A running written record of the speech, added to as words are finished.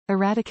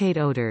Eradicate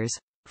odors.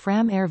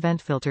 Fram air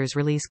vent filters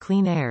release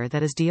clean air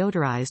that is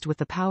deodorized with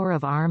the power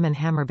of Arm &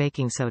 Hammer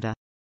baking soda.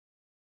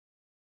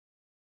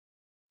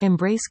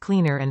 Embrace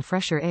cleaner and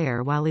fresher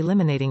air while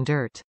eliminating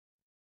dirt.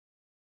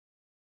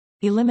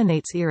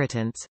 Eliminates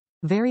irritants.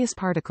 Various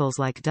particles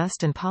like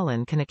dust and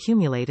pollen can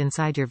accumulate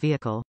inside your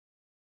vehicle.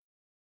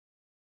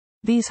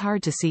 These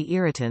hard-to-see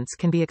irritants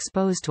can be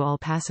exposed to all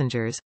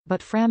passengers,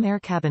 but Fram air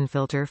cabin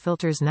filter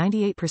filters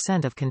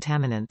 98% of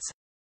contaminants.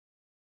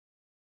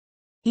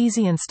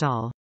 Easy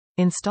install.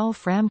 Install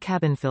Fram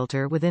cabin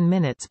filter within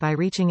minutes by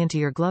reaching into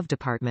your glove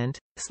compartment,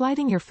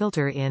 sliding your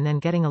filter in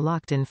and getting a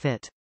locked-in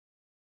fit.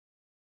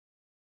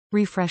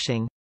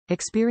 Refreshing.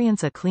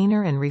 Experience a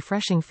cleaner and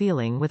refreshing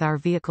feeling with our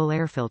vehicle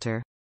air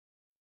filter.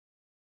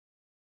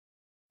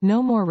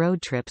 No more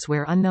road trips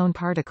where unknown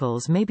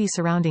particles may be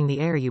surrounding the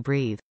air you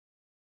breathe.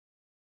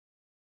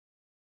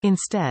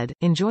 Instead,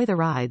 enjoy the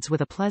rides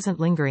with a pleasant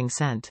lingering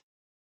scent.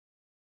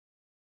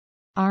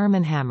 Arm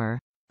 & Hammer.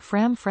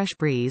 Fram Fresh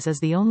Breeze is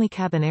the only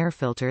cabin air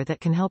filter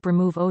that can help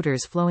remove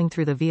odors flowing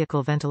through the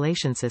vehicle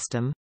ventilation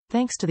system,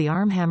 thanks to the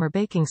Arm & Hammer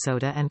baking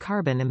soda and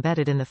carbon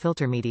embedded in the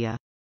filter media.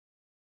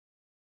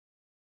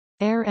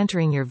 Air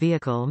entering your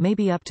vehicle may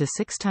be up to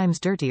 6 times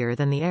dirtier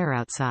than the air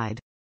outside.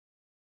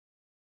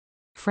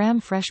 Fram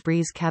Fresh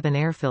Breeze cabin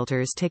air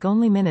filters take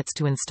only minutes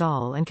to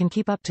install and can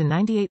keep up to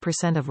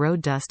 98% of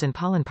road dust and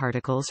pollen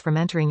particles from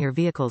entering your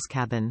vehicle's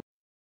cabin.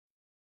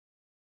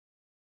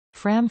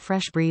 Fram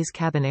Fresh Breeze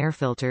cabin air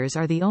filters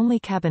are the only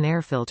cabin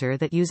air filter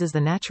that uses the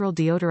natural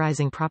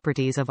deodorizing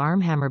properties of Arm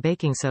 & Hammer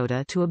baking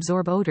soda to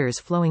absorb odors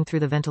flowing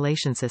through the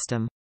ventilation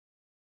system.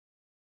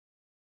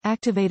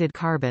 Activated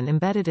carbon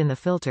embedded in the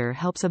filter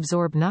helps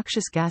absorb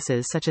noxious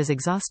gases such as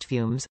exhaust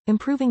fumes,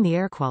 improving the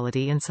air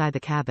quality inside the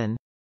cabin.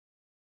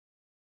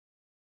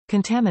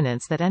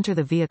 Contaminants that enter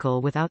the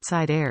vehicle with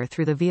outside air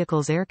through the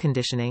vehicle's air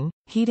conditioning,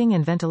 heating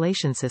and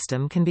ventilation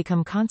system can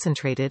become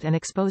concentrated and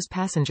expose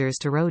passengers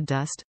to road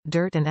dust,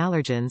 dirt and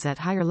allergens at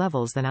higher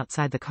levels than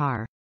outside the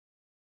car.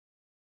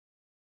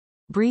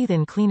 Breathe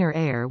in cleaner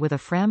air with a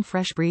Fram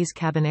Fresh Breeze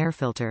cabin air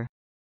filter.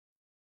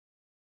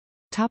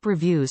 Top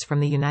reviews from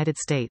the United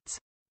States.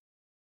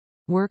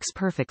 Works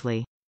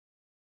perfectly.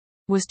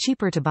 Was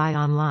cheaper to buy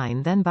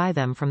online than buy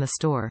them from the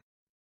store.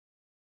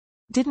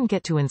 Didn't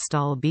get to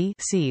install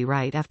C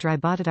right after I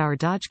bought it. Our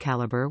Dodge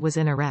Caliber was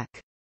in a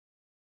wreck.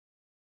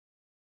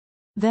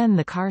 Then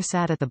the car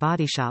sat at the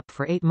body shop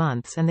for 8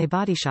 months and the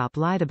body shop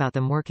lied about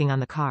them working on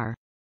the car.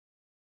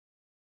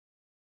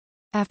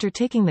 After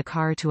taking the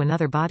car to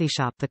another body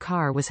shop, the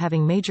car was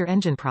having major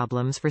engine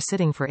problems for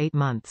sitting for 8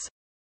 months.